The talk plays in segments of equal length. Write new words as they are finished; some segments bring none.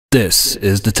This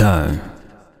is the time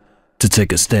to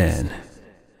take a stand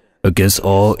against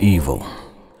all evil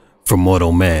from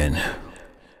mortal man.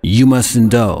 You must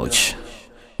indulge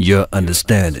your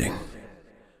understanding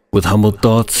with humble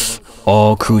thoughts,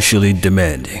 all crucially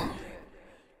demanding.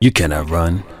 You cannot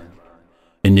run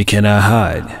and you cannot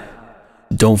hide.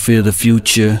 Don't fear the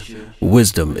future,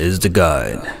 wisdom is the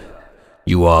guide.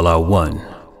 You all are one,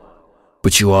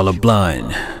 but you all are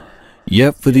blind.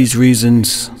 Yet for these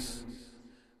reasons,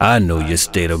 I know your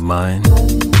state of mind.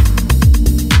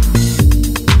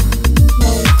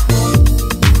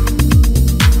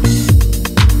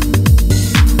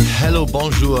 Hello,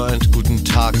 bonjour and guten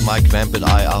Tag, Mike Vamp and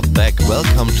I are back.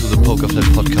 Welcome to the Pokerflat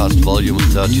Podcast Volume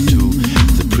 32,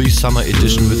 the pre-summer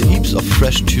edition with heaps of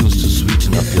fresh tunes to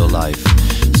sweeten up your life.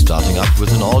 Starting up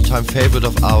with an all-time favorite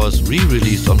of ours,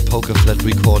 re-released on Pokerflat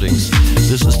Recordings.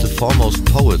 This is the Foremost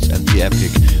Poets and the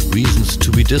epic Reasons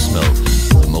to be Dismal,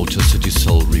 the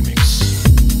Motorcitysoul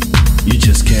remix. You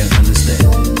just can't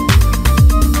understand.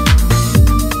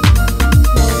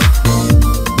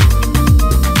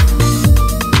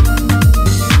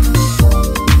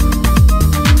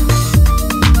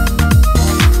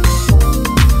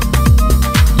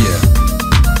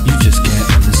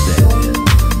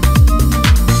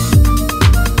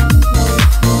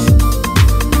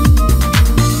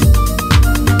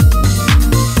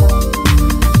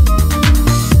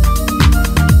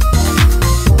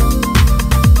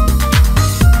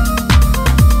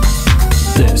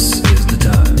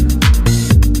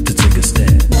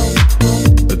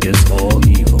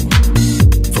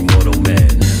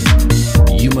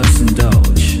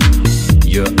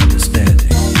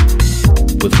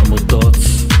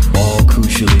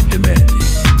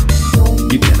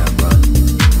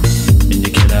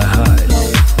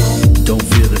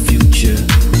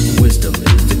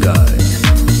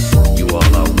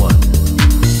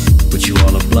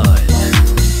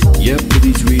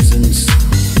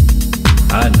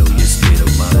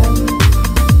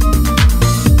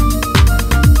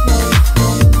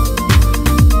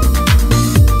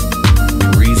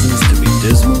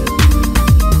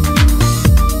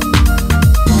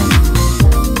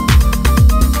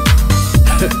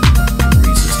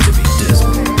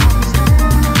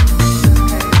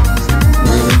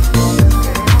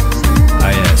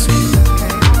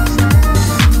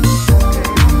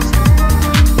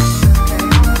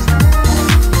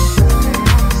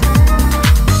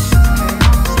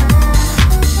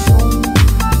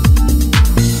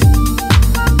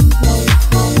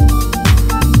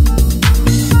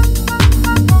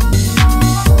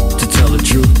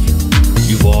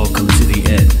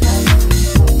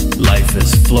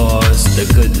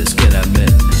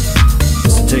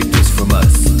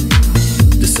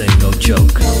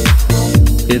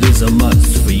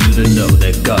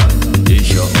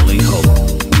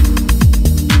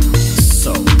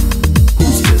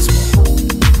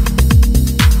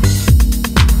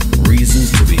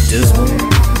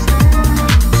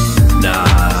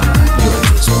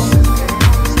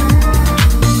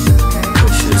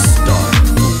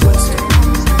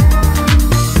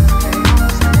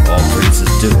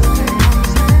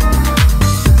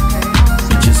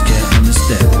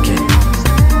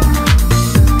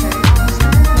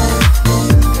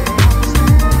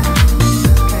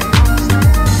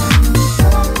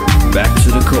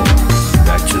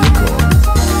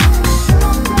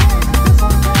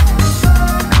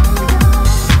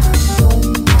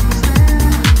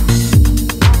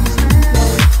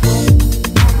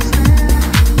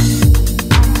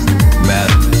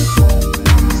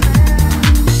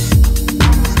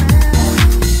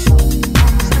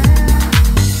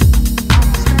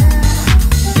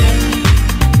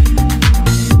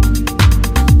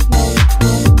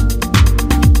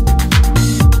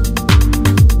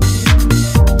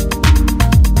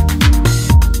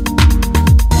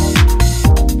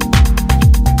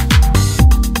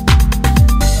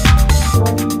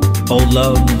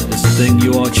 Love is the thing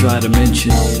you all try to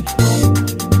mention,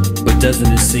 but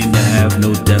doesn't it seem to have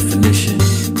no definition?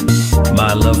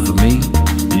 My love for me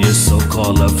and your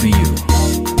so-called love for you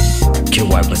can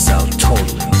wipe us out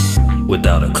totally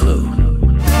without a clue.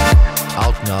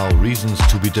 Out now, Reasons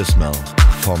to be Dismal,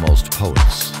 Foremost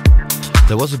Poets.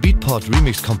 There was a Beatport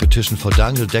remix competition for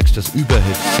Daniel Dexter's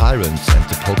Überhit Sirens, and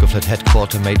the Pokerflat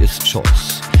headquarter made its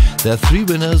choice. There are 3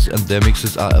 winners and their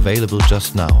mixes are available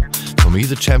just now. For me,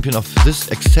 the champion of this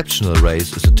exceptional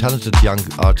race is a talented young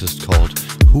artist called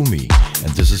Whomi,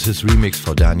 and this is his remix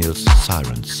for Daniel's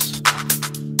Sirens.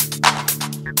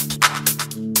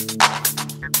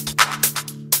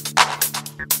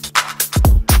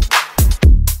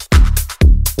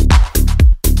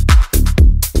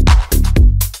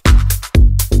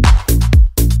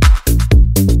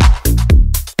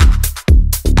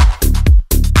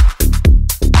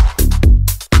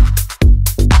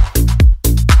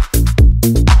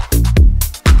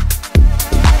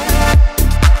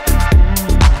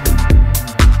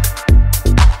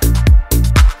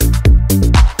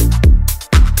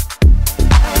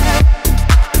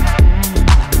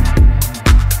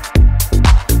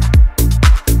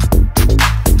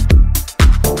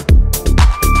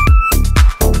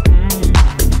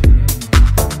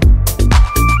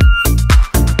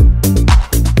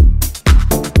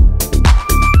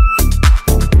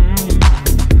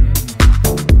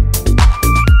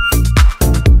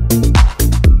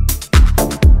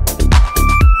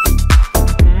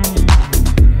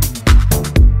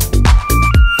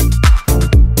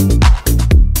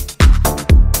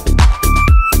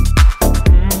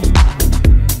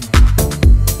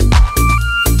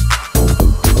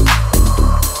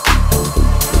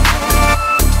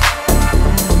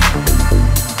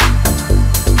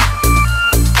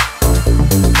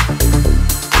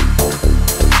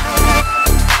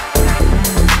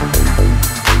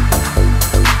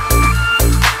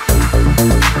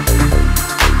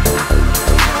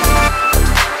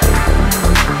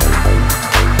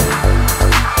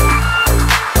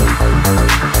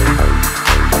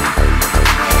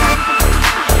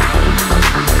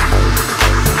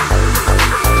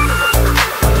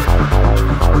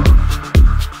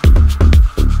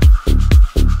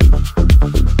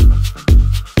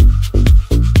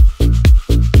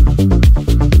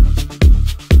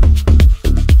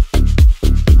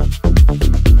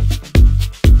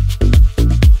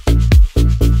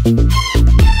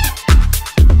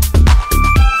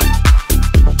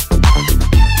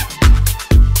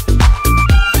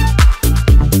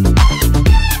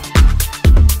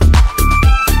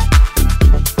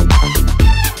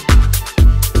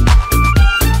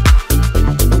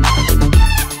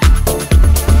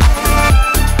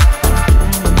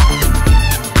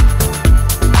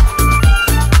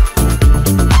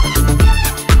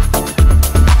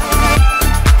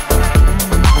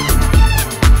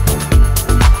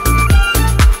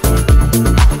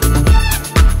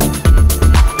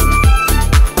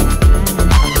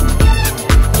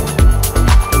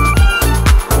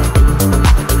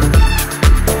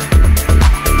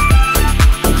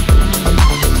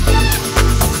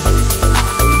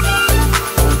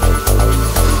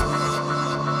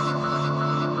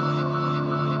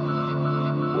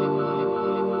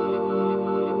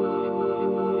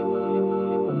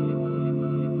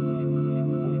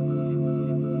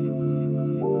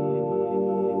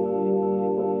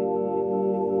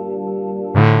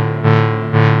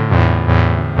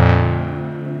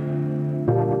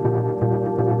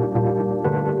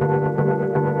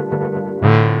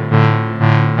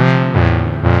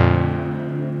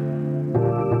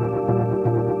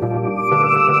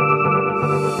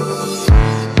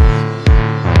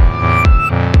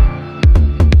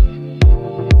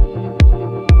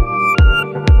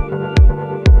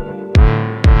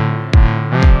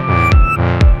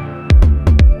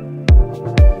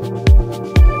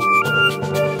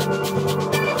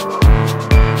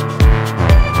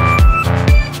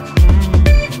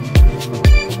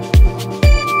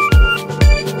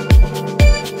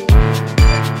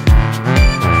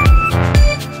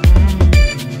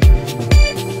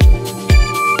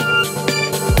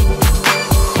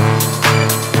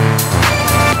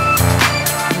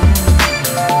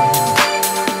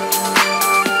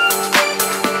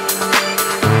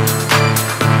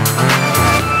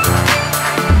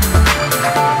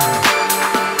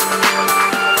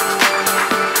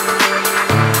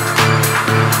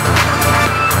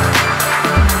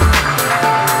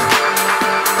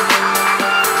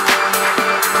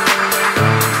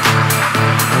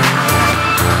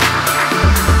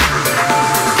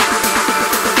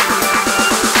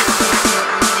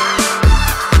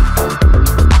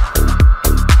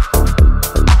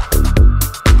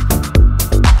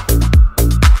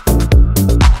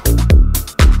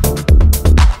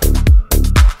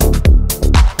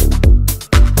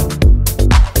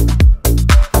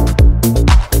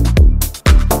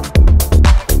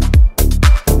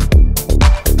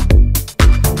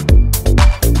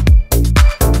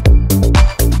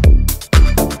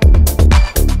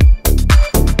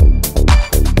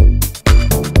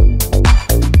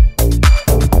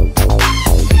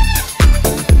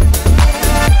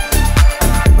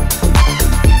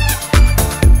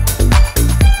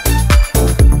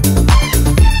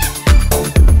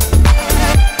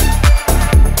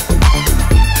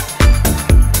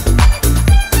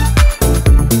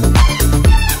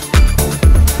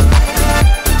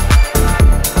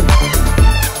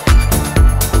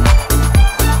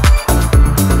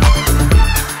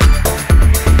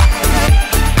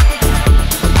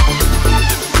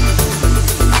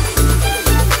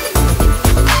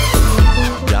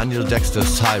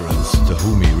 Dexter Sirens, the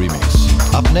Whomi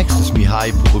remix. Up next is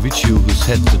Mihai, Popoviciu, who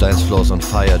set the dance floors on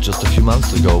fire just a few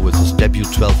months ago with his debut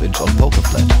 12-inch on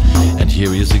Pokerflat. And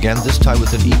here he is again, this time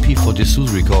with an EP for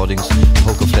Dessous Recordings,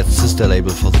 Pokerflat's sister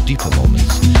label for the deeper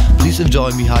moments. Please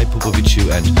enjoy Mihai,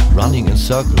 Popoviciu and Running in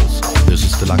Circles. This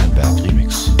is the Langenberg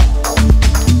remix.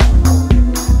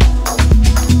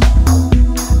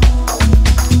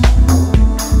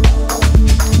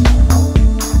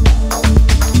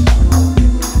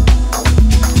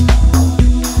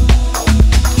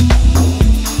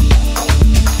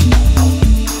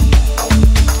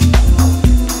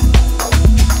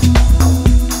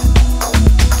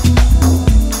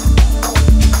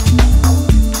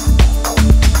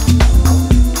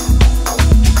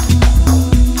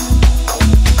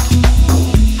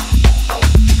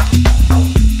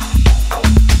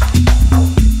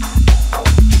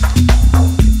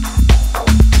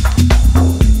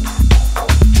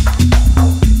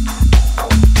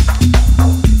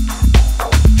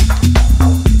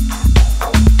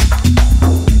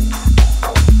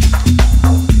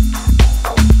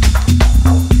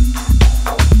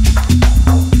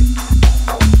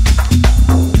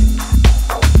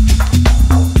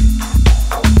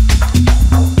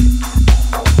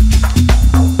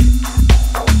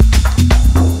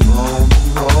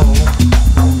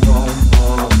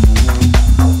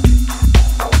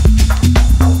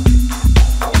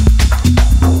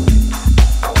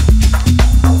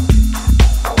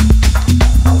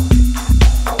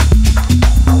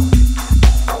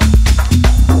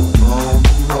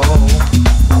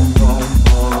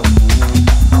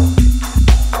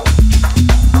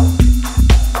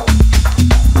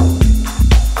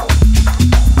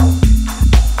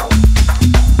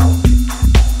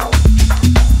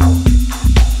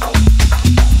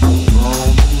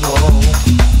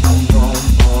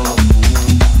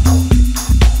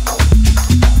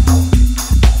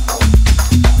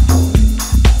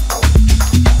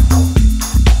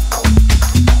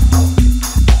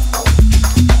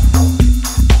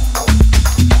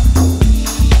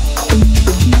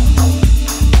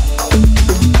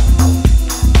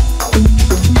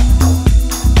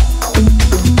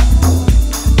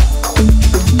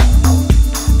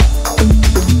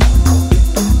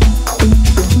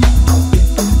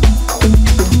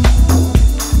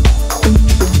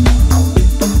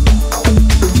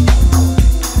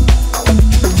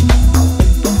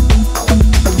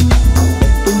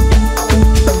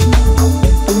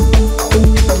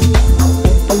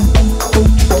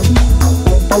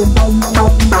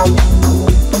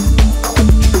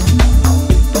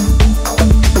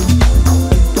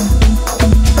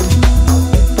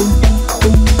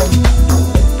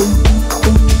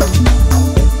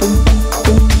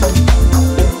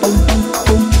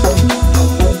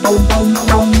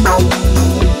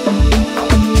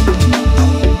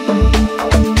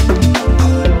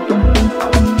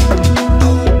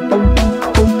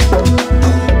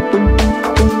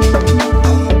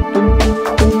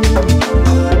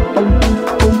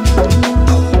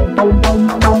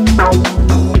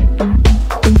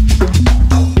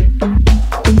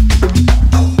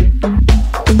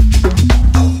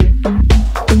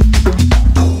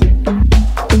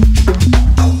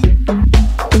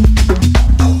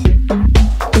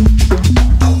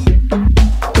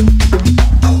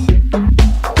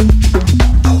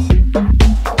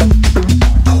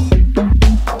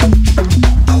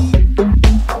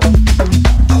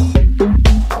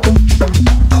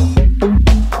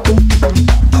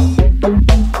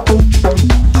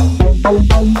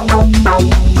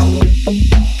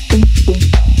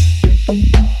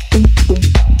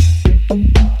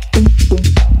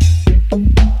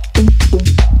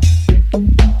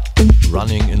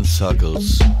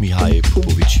 Circles, Mihai,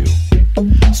 Popoviciu.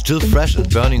 Still fresh and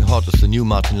burning hot is the new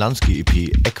Martin Landsky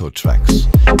EP, Echo Tracks.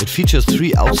 It features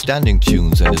 3 outstanding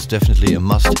tunes and is definitely a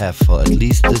must-have for at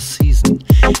least this season.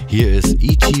 Here is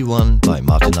ET1 by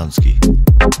Martin Landsky.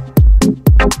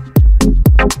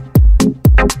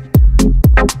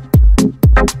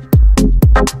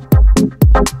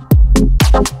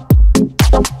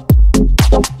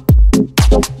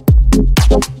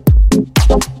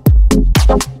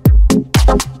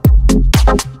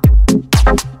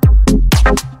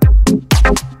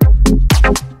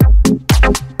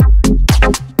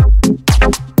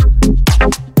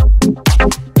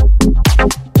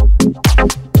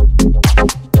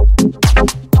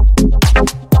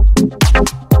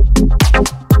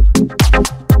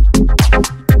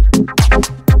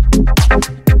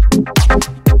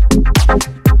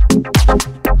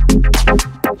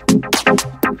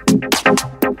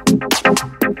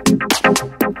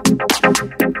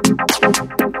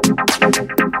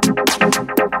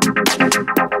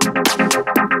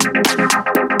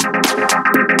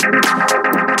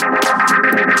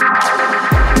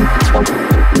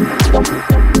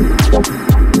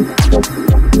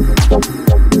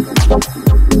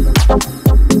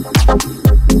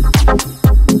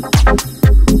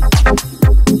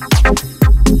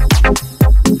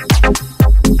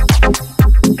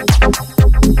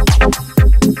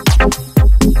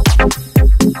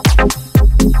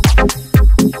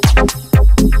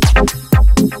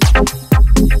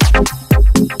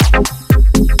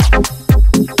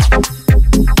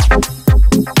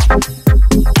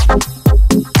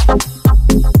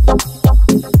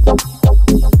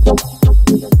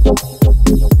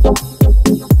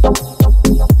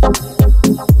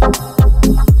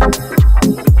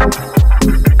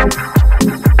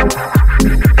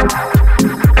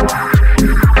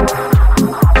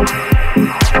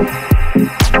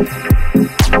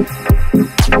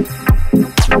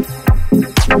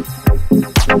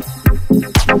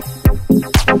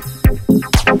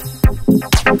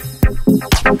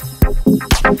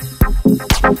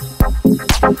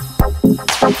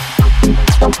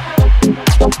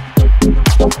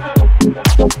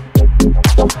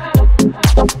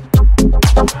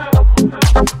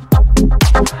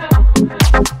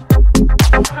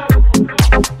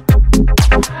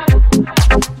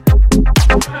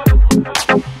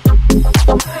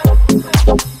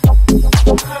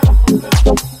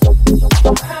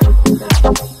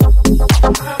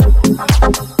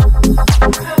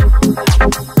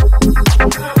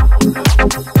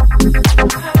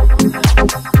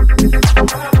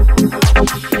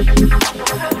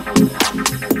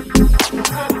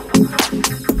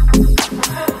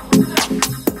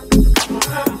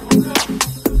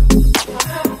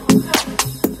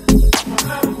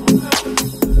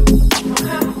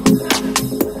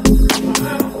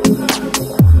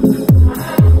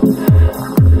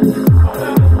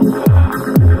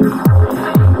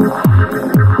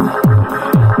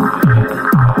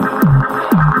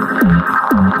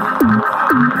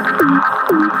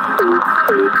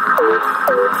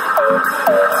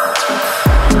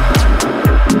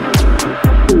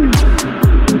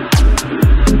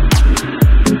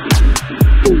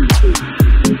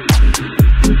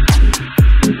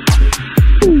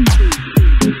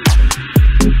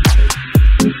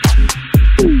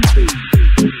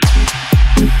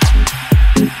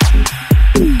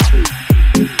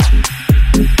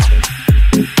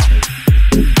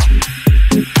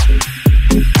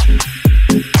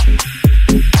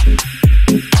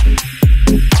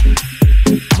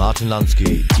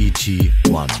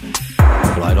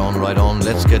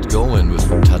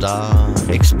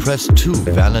 Express 2,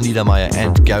 Werner Niedermeier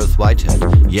and Gareth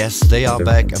Whitehead. Yes, they are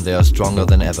back and they are stronger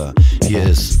than ever. Here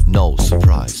is No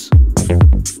Surprise.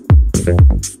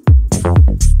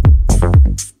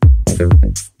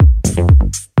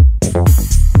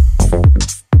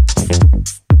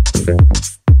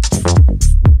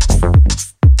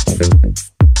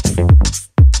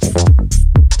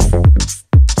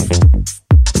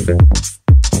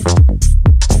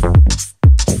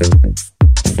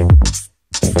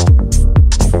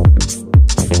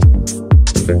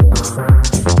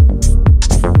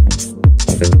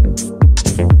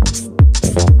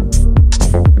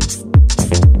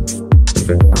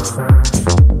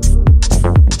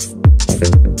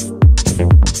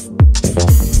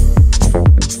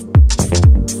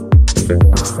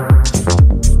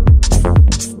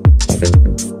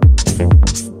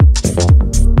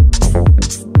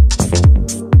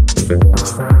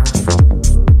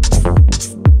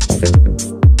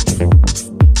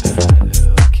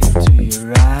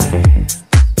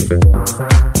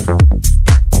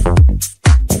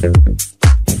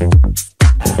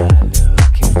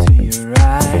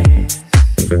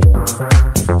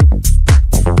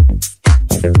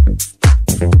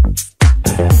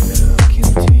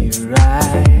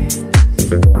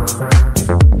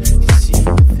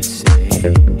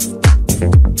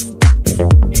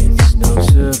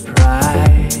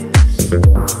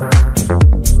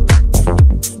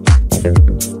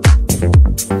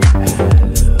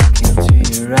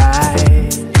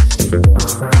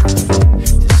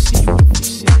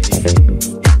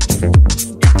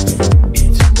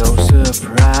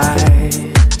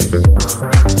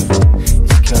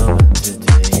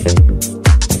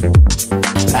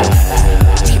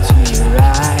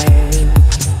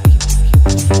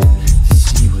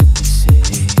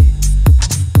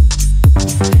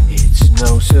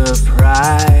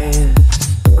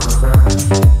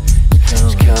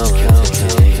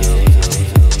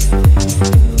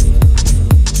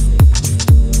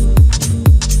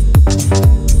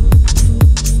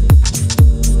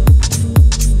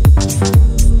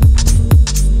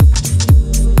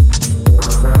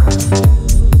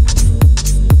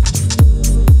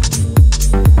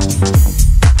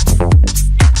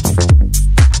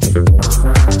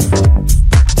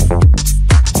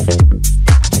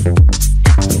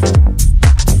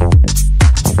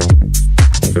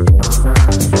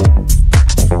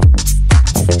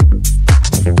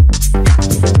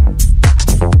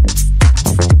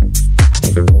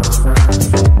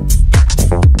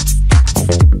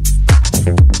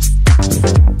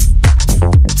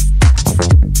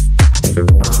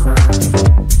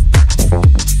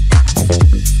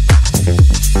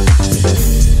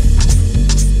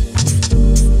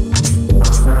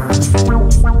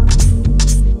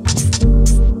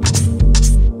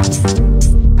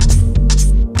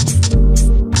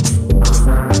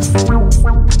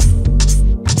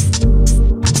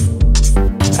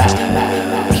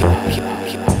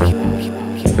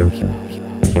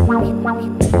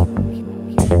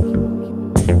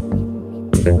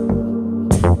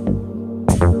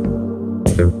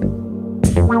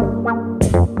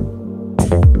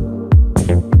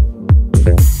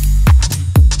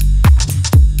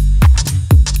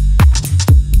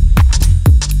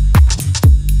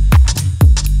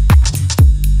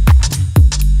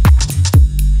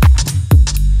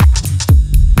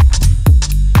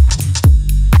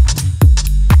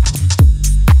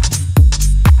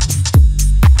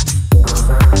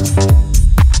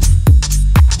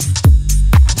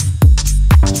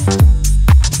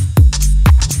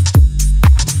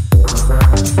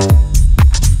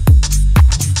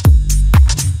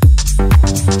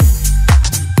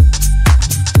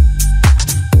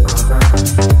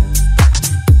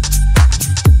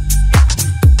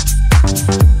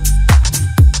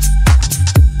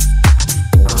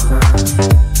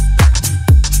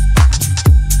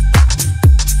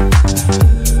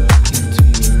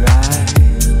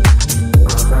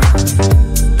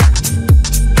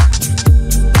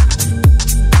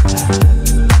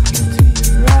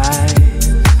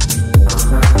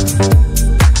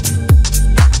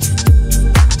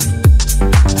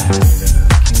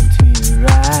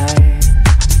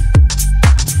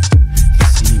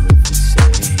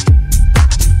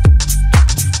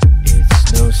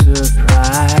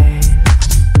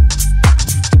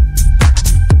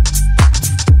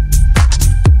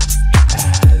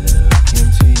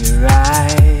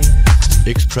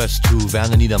 Express 2,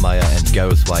 Werner Niedermeier and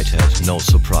Gareth Whitehead, No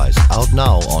Surprise, out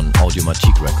now on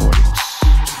Audiomatique Recordings.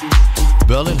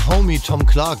 Berlin homie Tom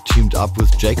Clark teamed up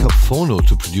with Jacob Phono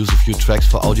to produce a few tracks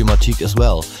for Audiomatique as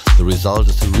well. The result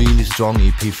is a really strong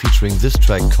EP featuring this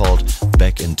track called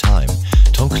Back in Time.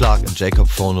 Tom Clark and Jacob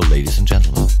Phono, ladies and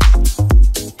gentlemen.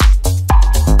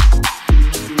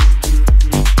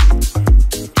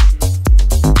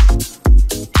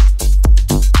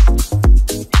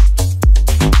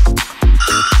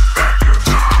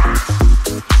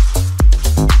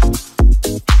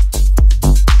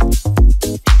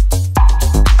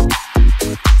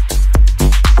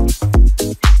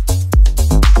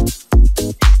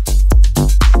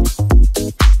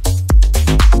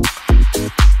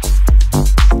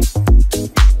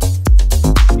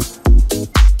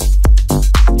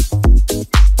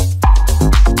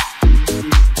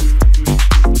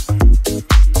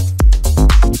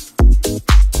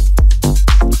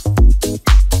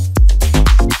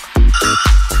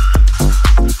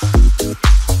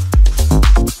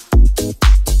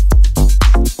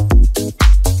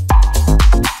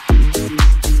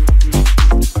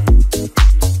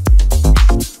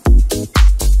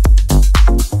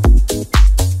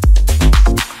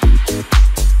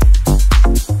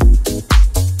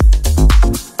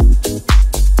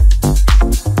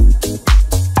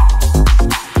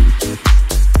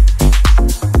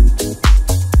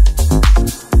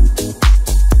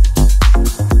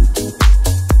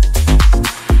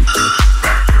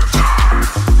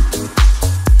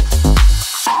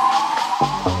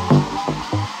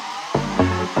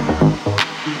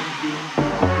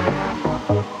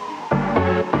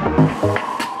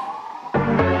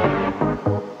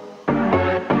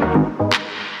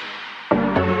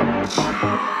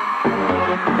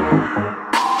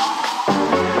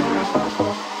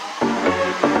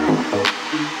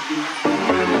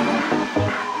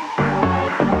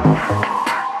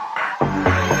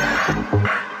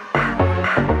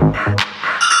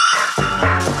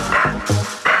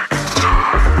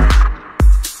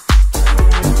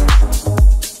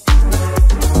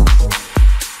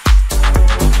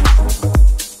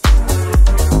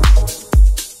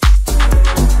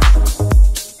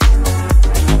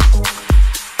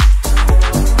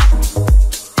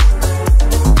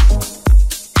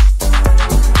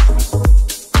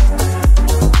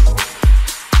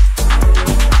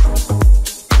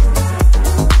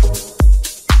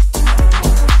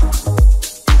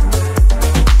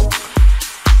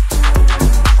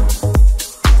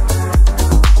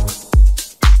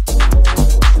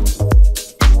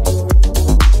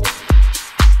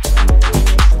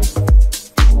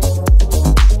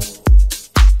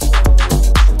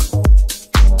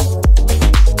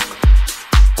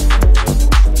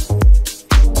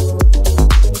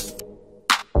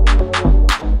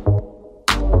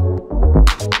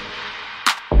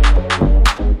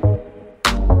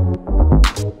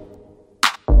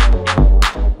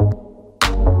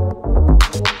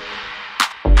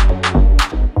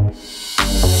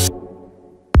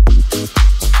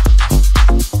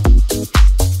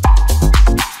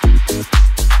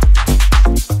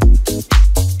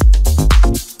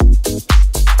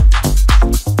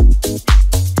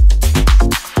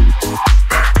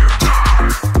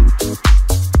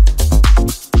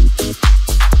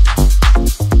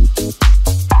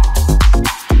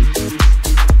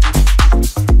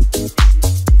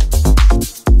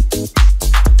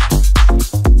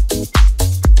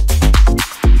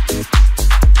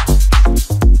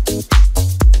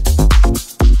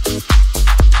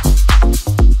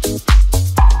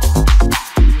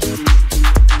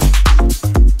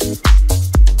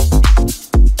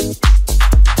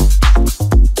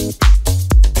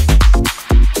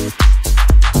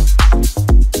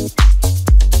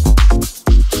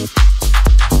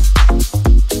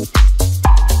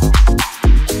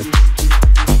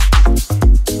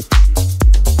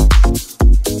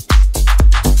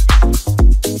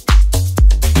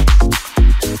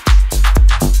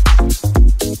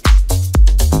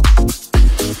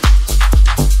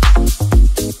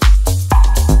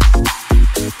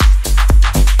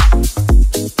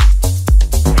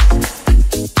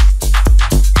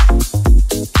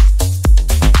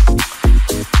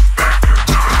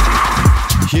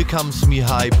 comes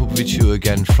Mihai Popoviciu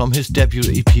again from his debut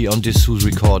EP on Dessous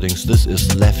recordings. This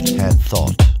is Left Hand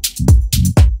Thought.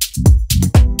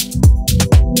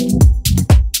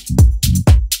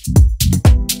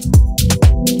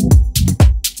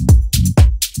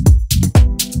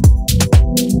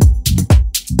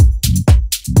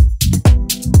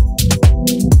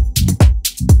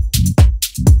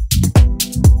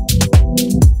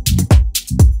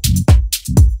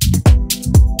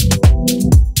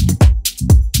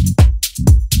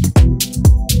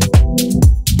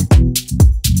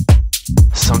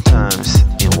 Sometimes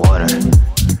in water,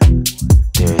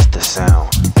 there is the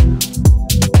sound,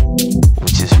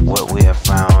 which is what we have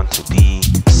found to be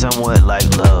somewhat like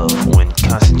love when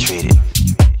concentrated.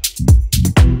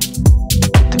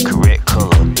 With the correct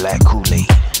color, black Kool-Aid.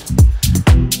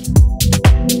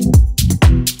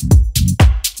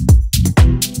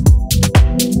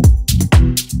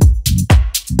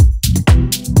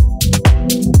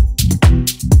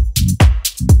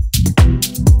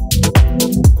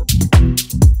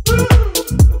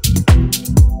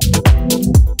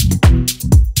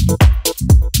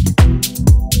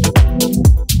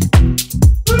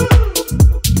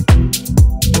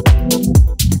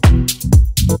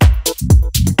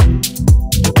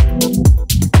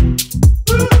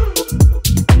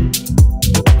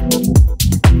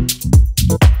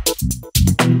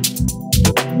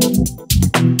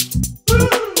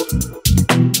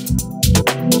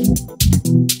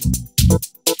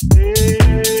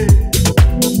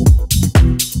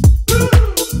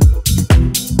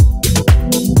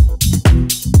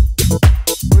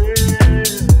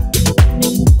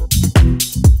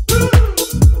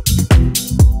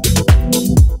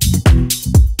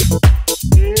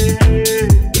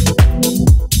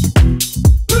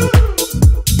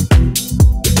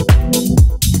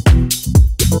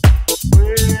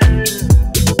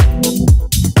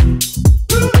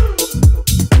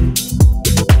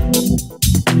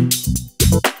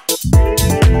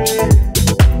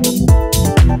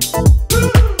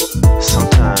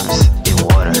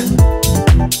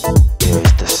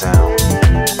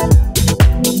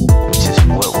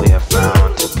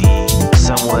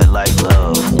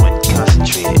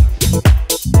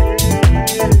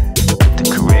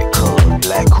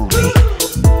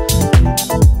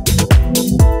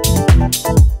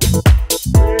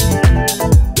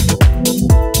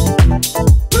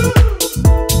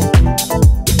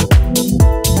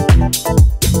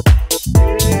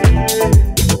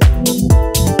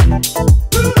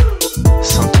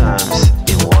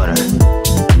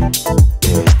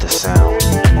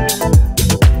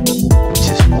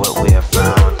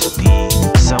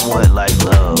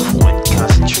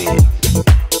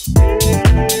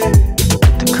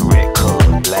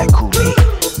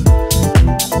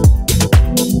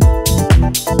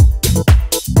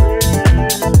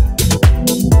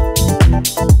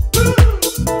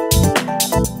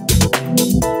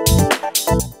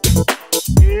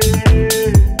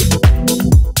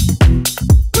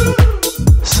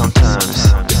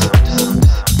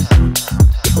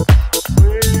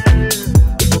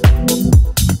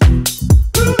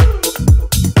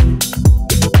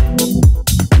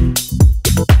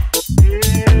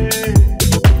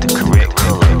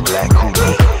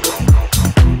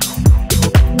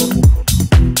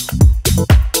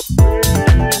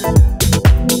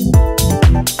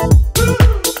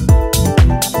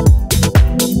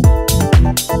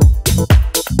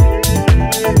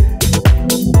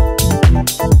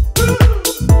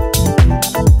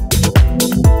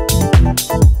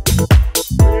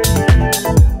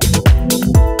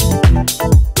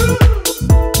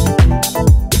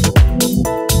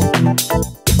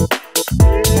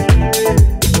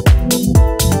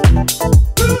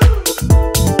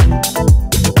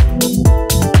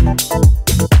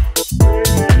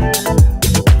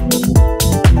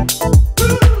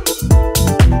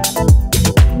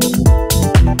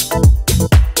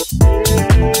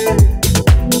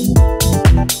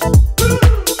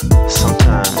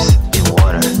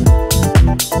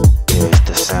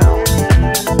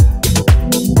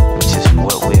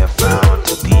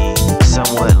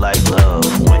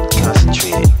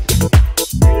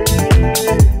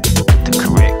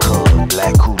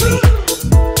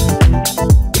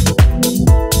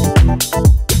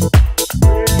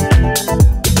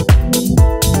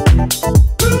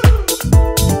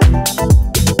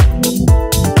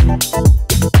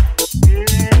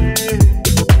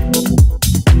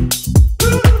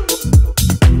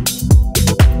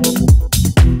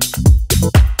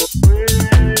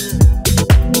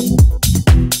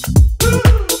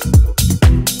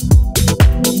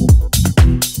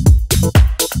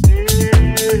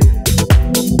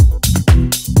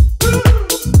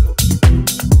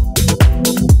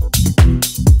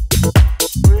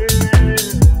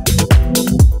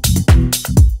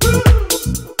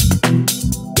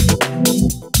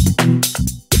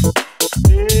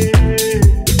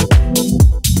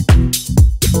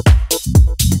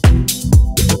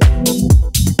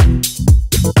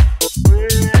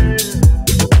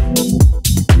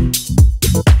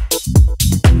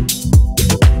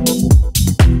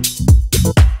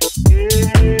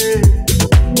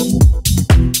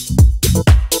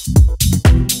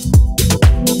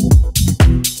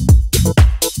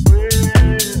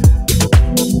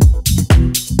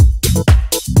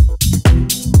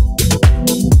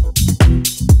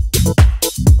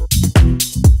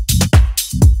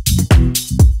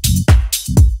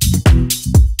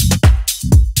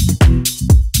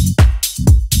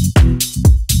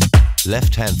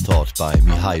 Left Hand Thought by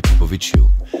Mihai Popoviciu.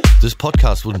 This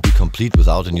podcast wouldn't be complete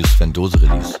without a new Sven Dohse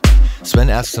release. Sven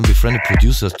asked some befriended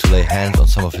producers to lay hands on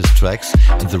some of his tracks,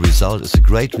 and the result is a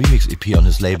great remix EP on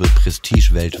his label Prestige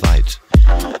Weltweit.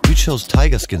 We chose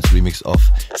Tigerskin's remix of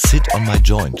Sit on My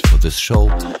Joint for this show.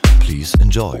 Please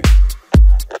enjoy.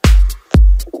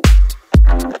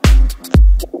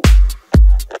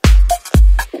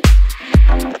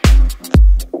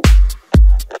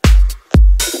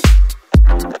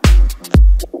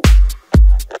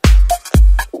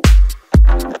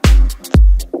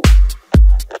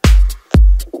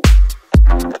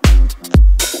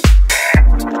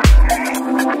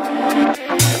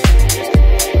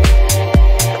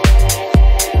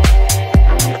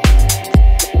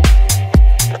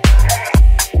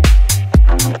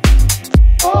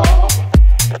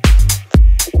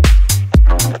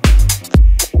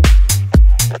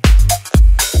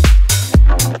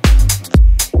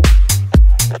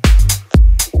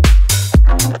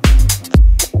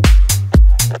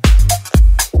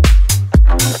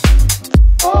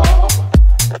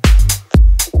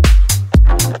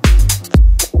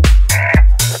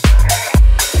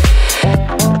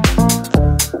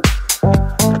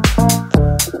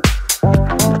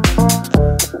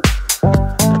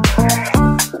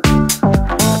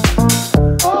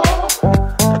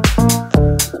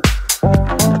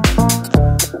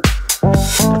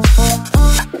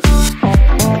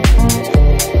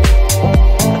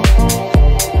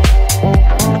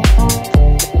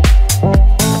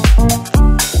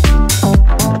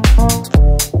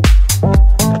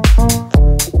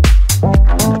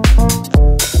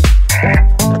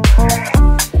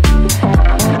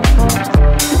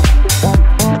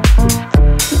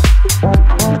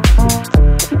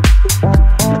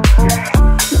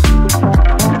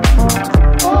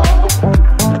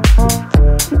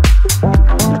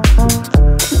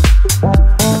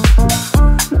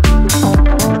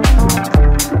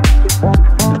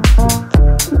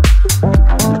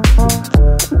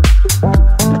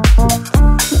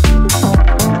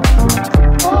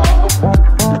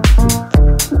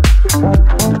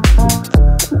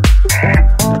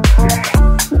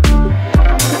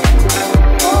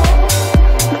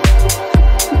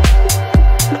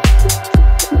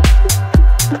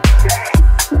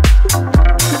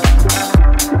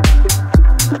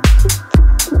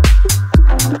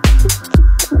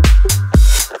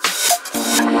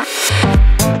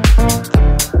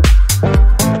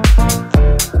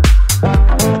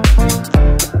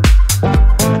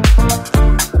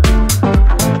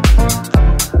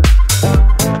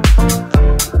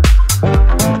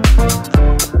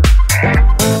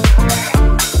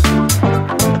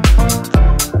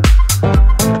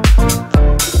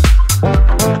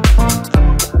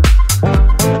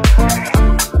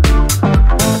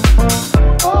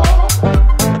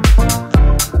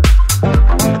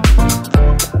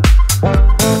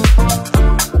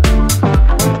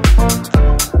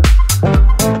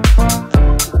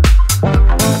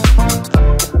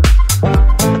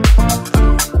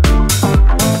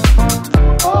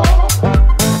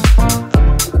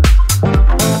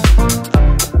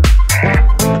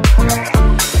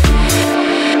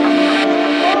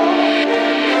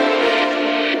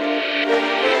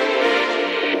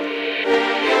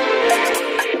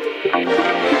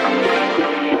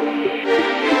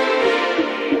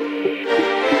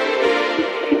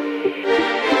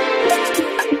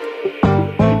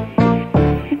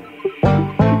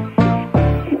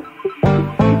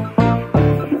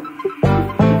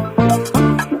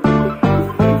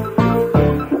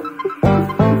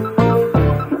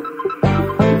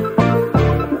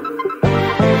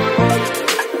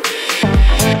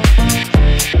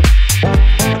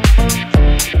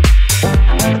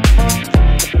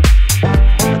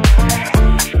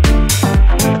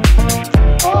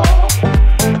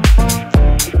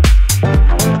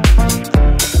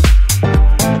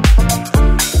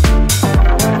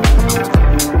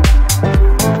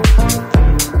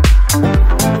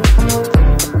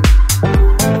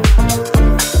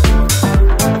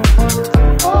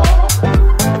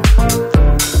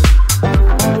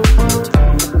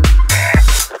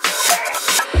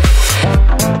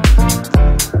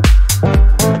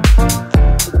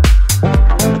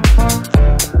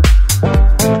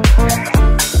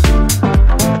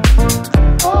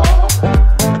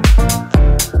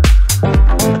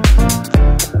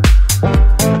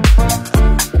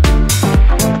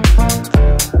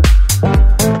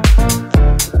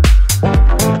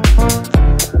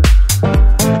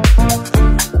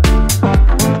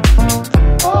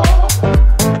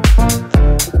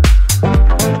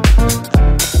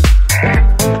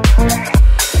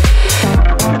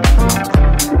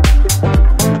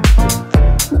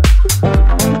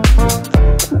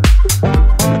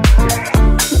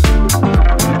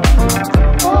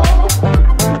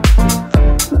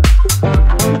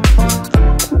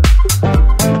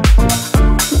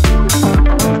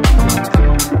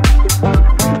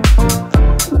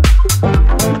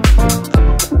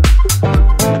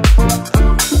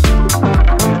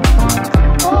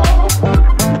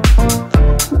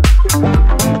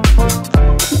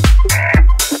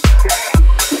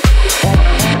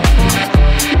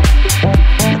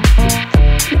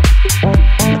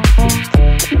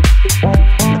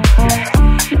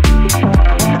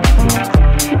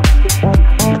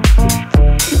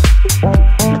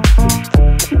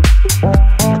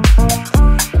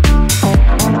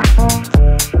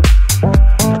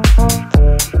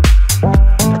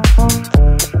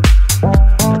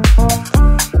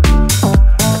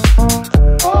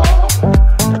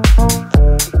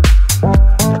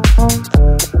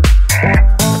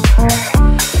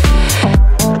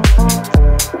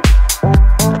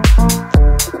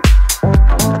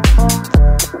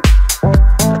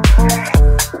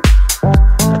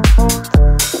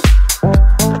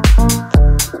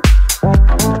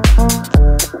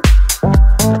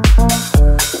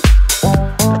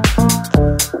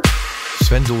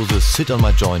 Dohse Sit on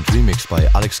My Joint remixed by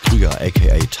Alex Krüger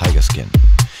aka Tigerskin.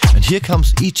 And here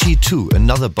comes ET2,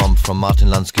 another bomb from Martin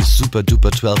Landsky's super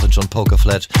duper 12-inch on Poker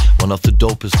Flat, one of the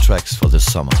dopest tracks for this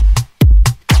summer.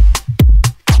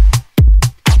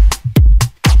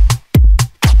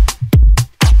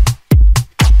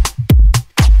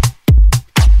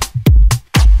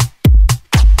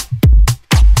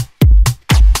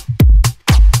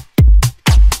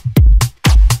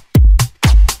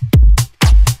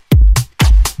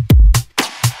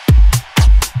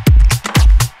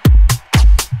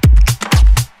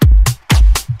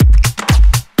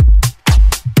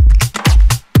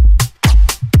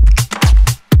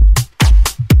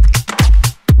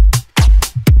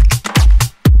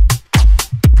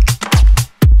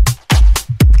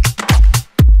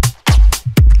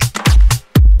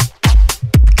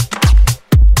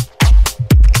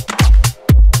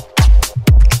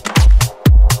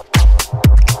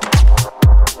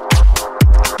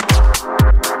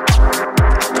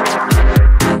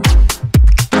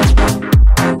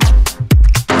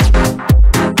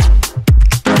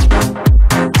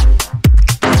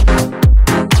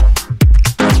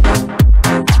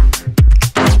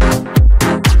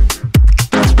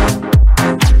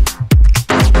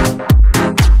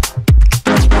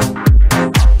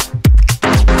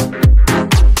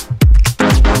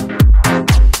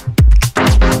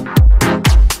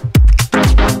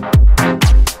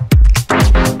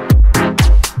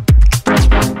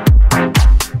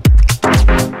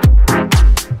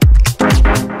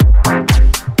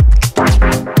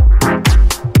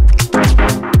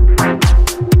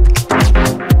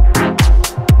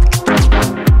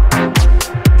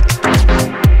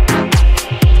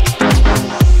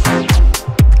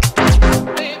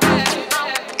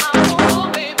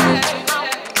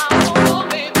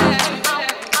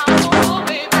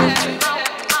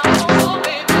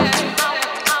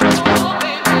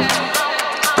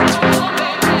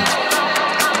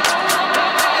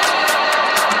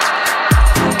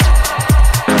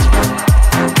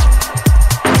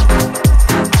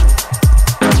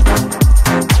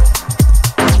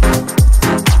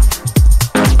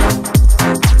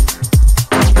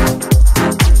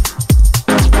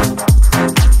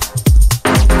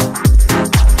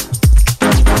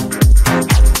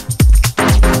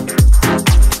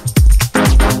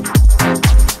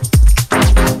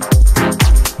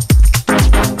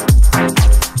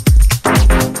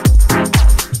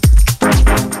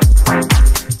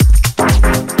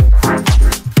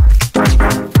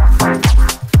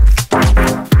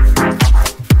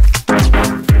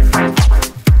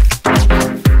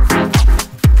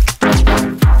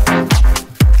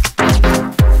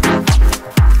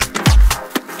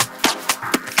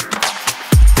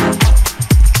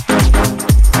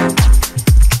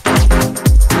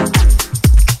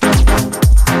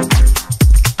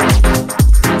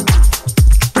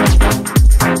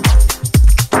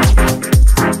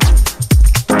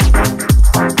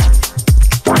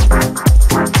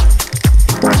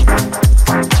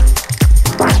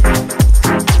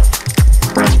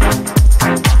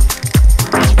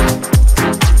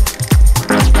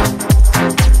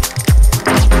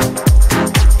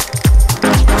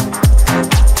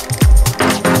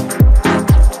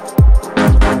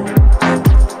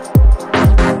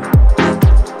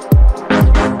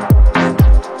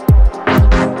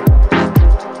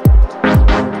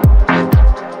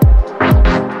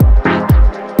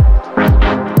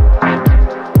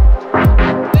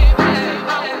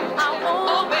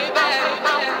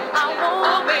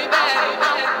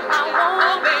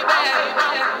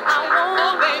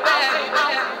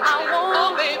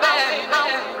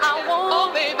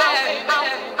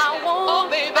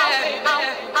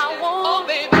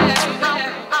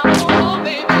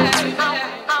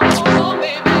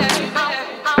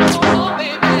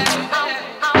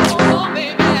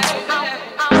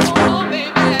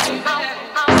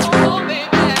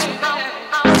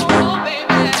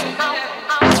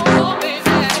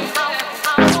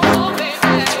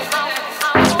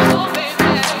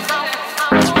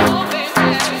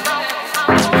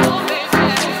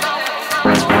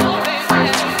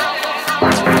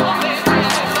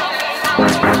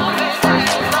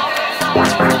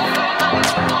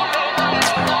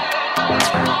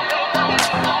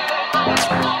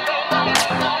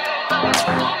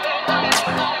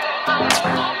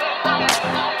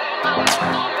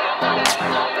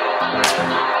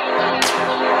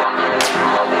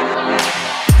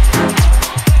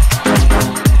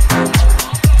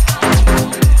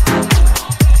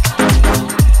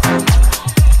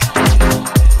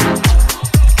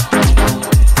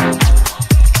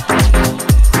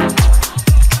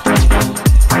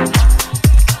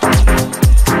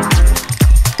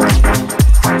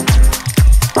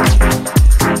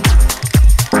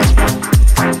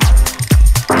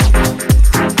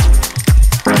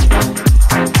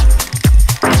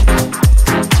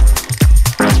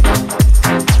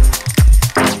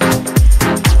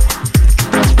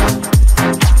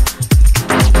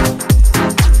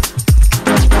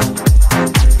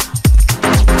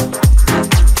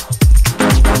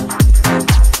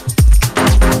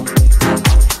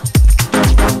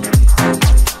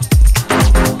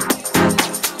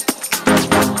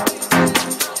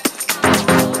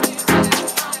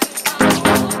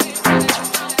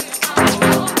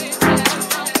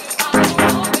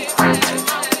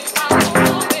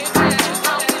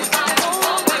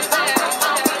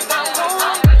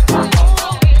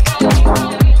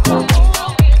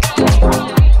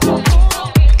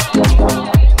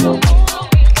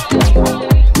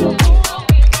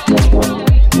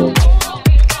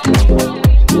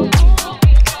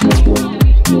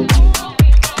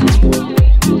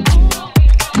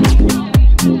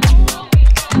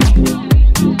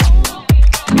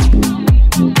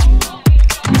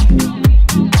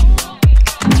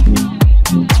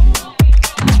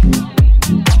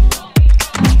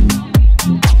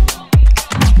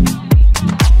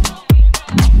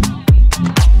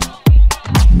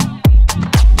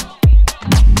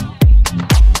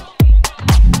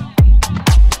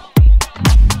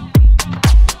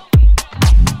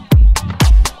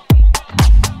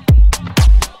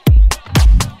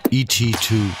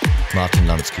 Martin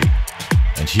Landsky.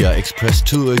 And here are Express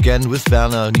 2 again with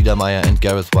Werner, Niedermeier and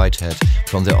Gareth Whitehead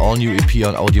from their all-new EP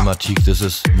on Audiomatique. This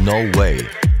is No Way,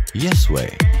 Yes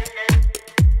Way.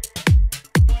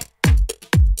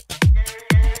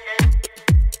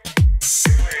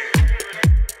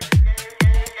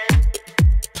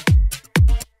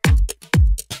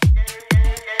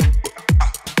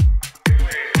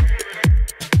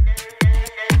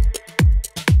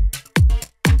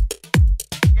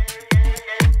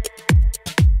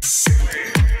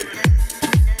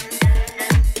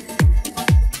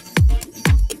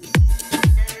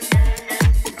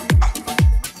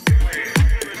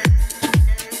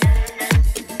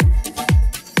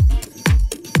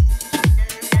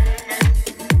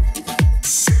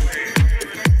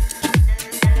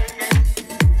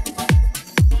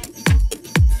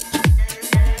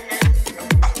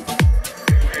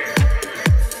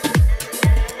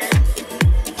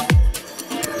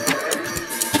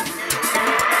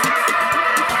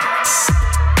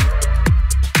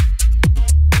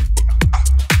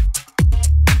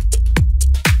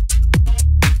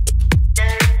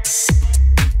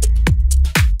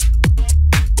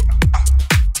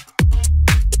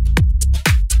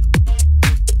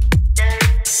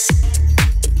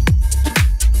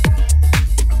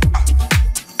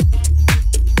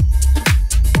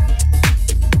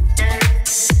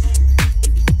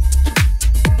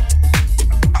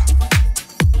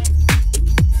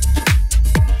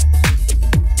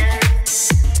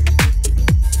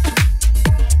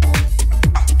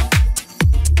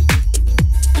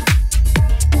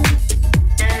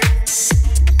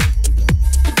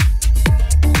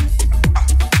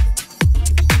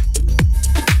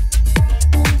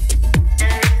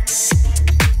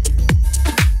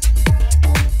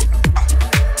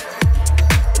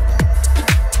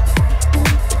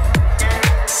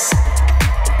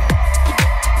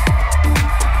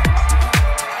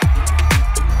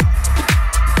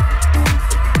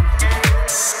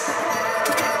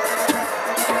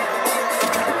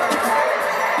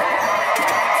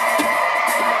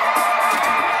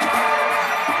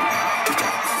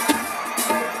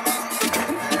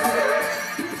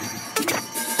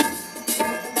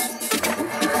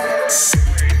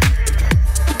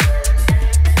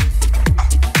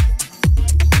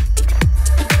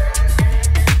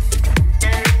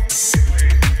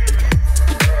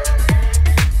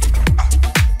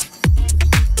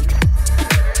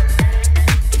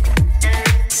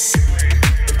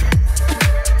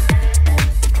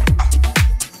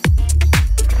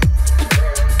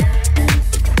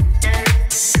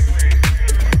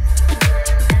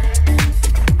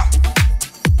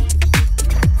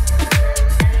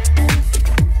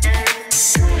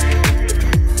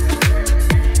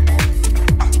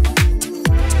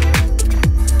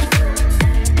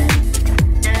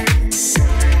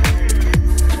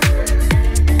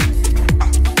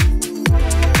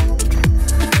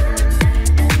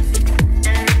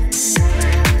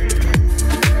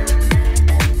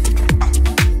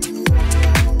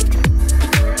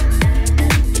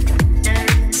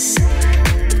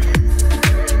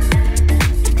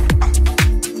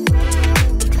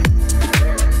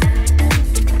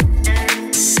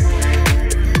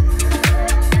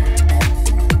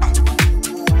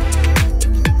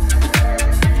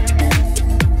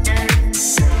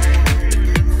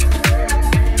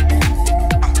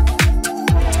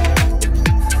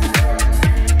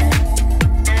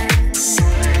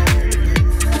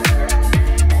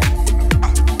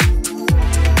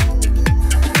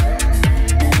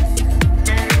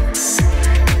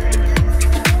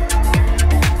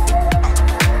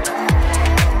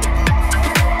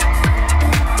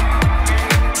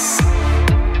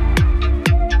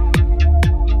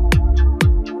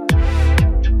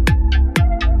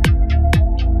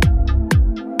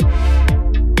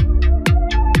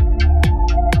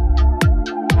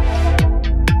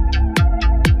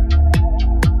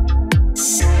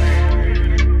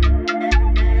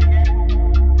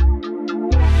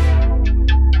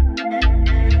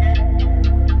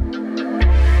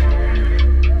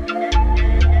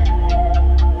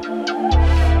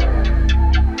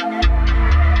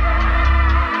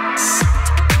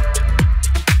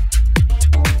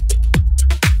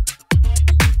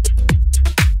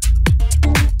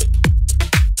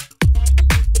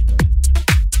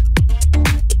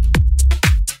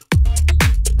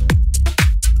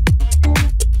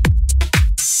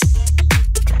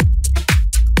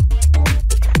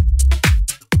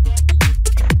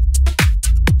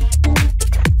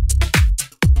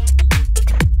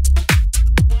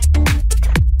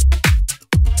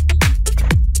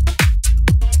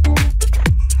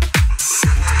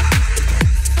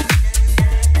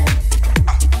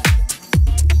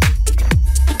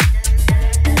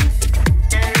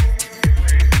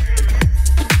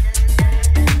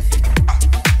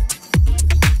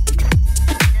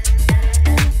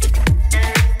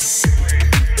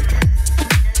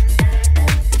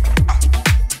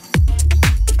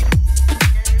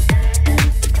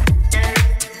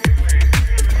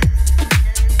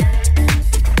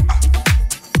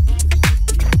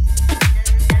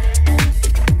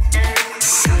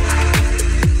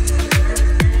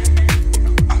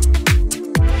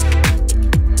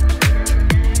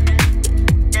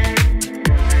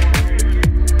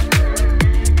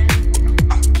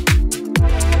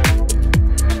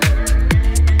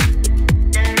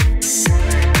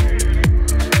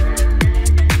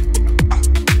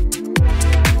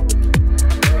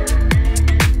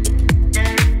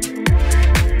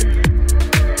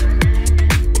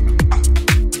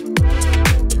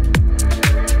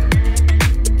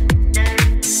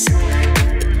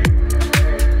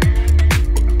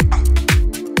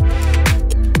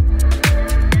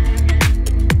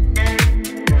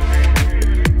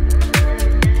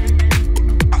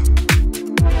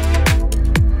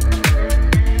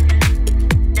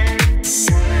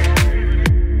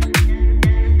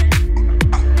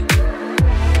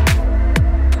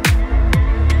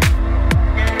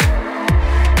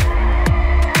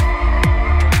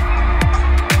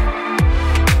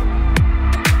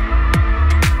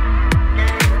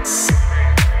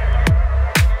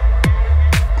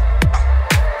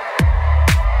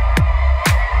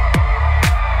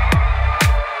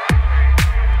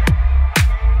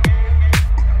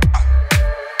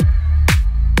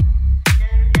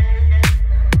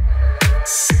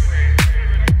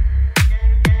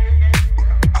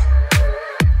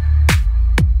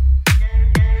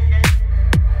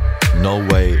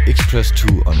 Press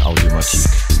 2 on Audiomatique.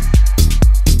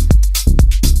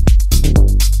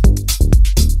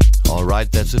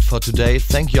 Alright, that's it for today.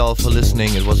 Thank you all for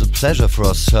listening. It was a pleasure for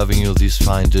us serving you these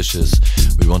fine dishes.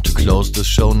 We want to close the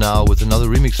show now with another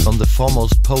remix from the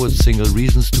Foremost Poets single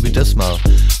Reasons to be Dismal.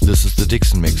 This is the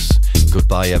Dixon mix.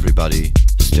 Goodbye everybody.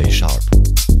 Stay sharp.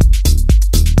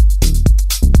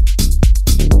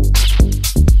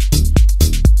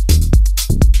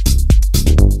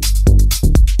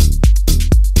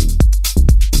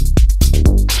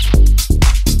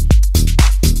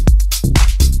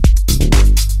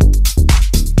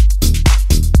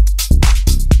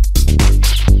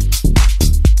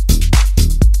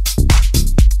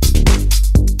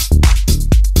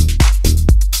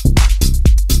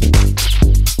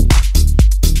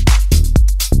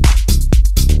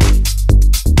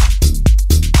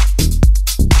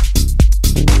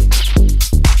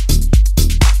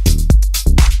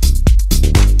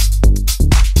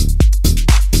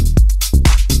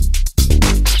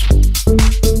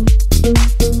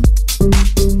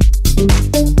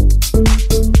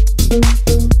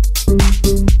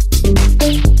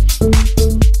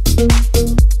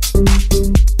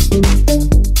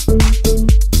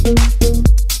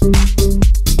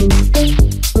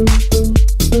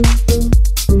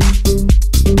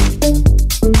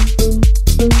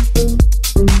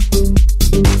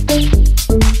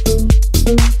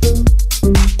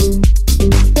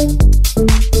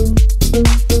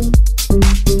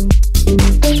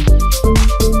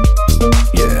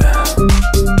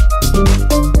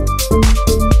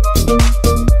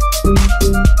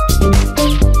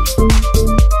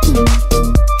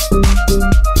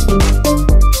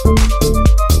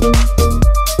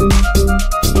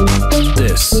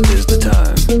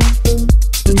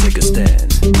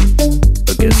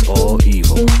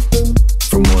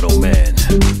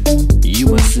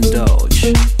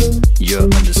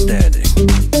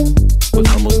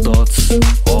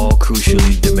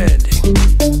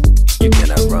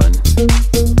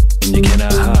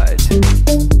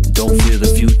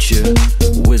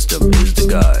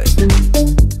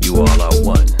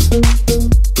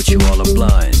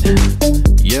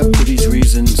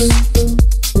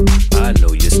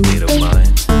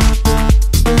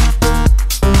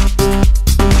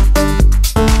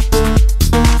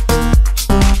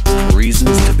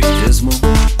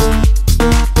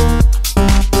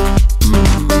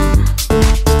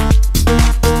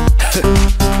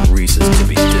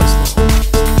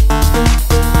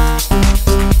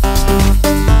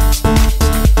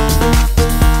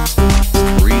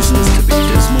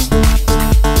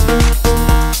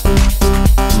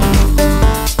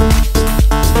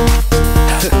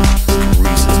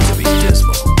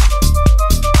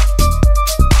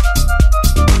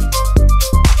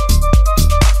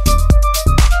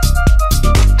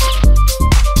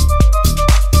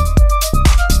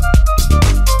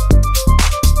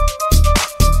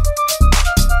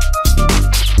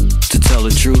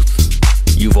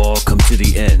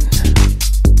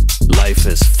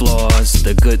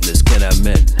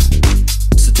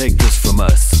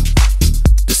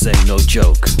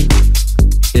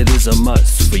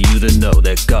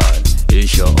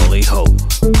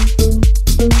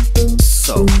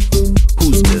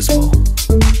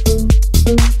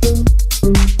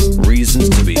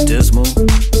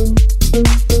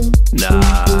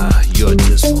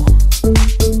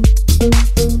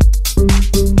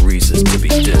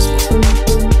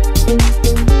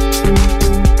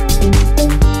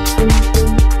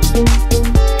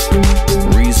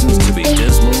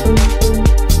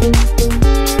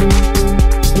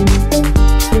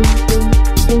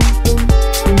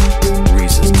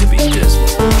 Reasons to be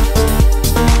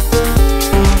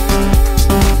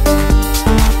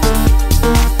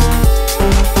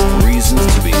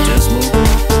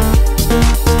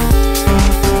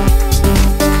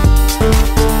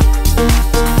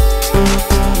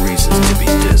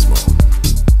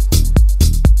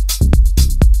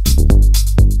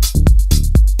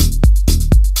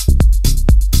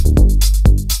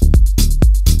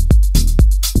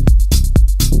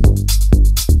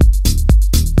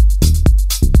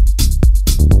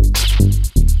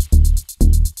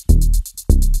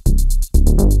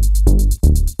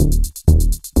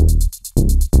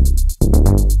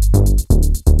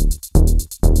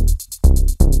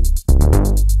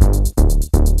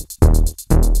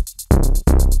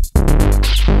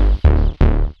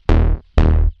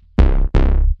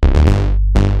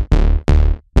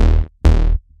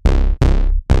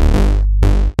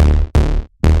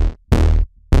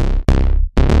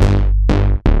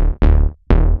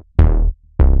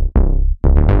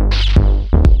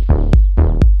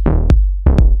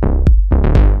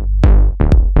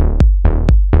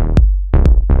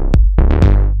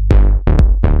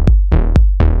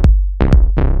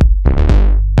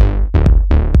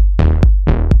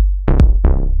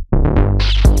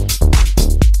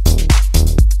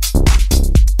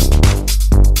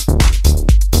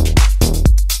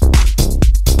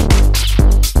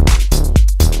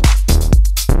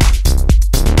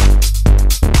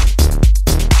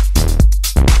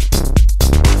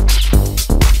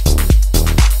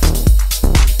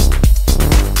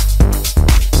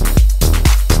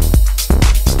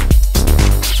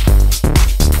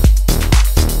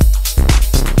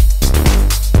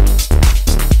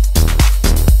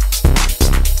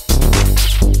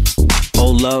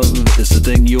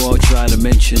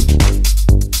dimension?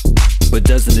 But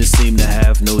doesn't it seem to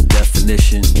have no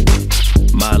definition?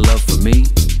 My love for me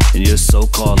and your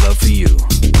so-called love for you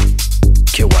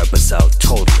can wipe us out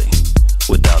totally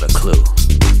without a clue.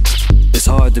 It's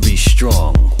hard to be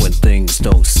strong when things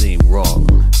don't seem wrong.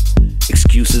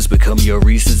 Excuses become your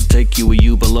reasons to take you where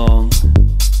you belong.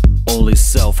 Only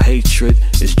self-hatred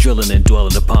is drilling and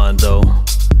dwelling upon, though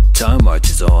time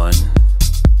marches on.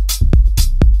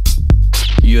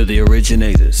 You're the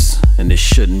originators, and this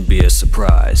shouldn't be a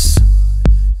surprise.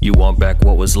 You want back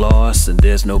what was lost, and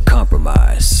there's no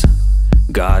compromise.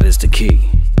 God is the key.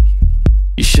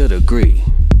 You should agree.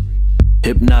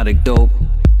 Hypnotic dope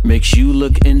makes you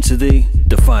look into thee.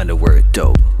 Define the word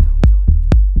dope.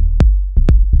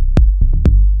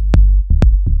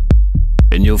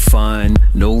 And you'll find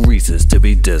no reasons to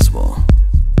be dismal.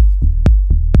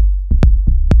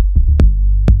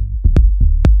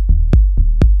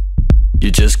 You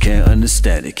just can't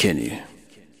understand it, can you?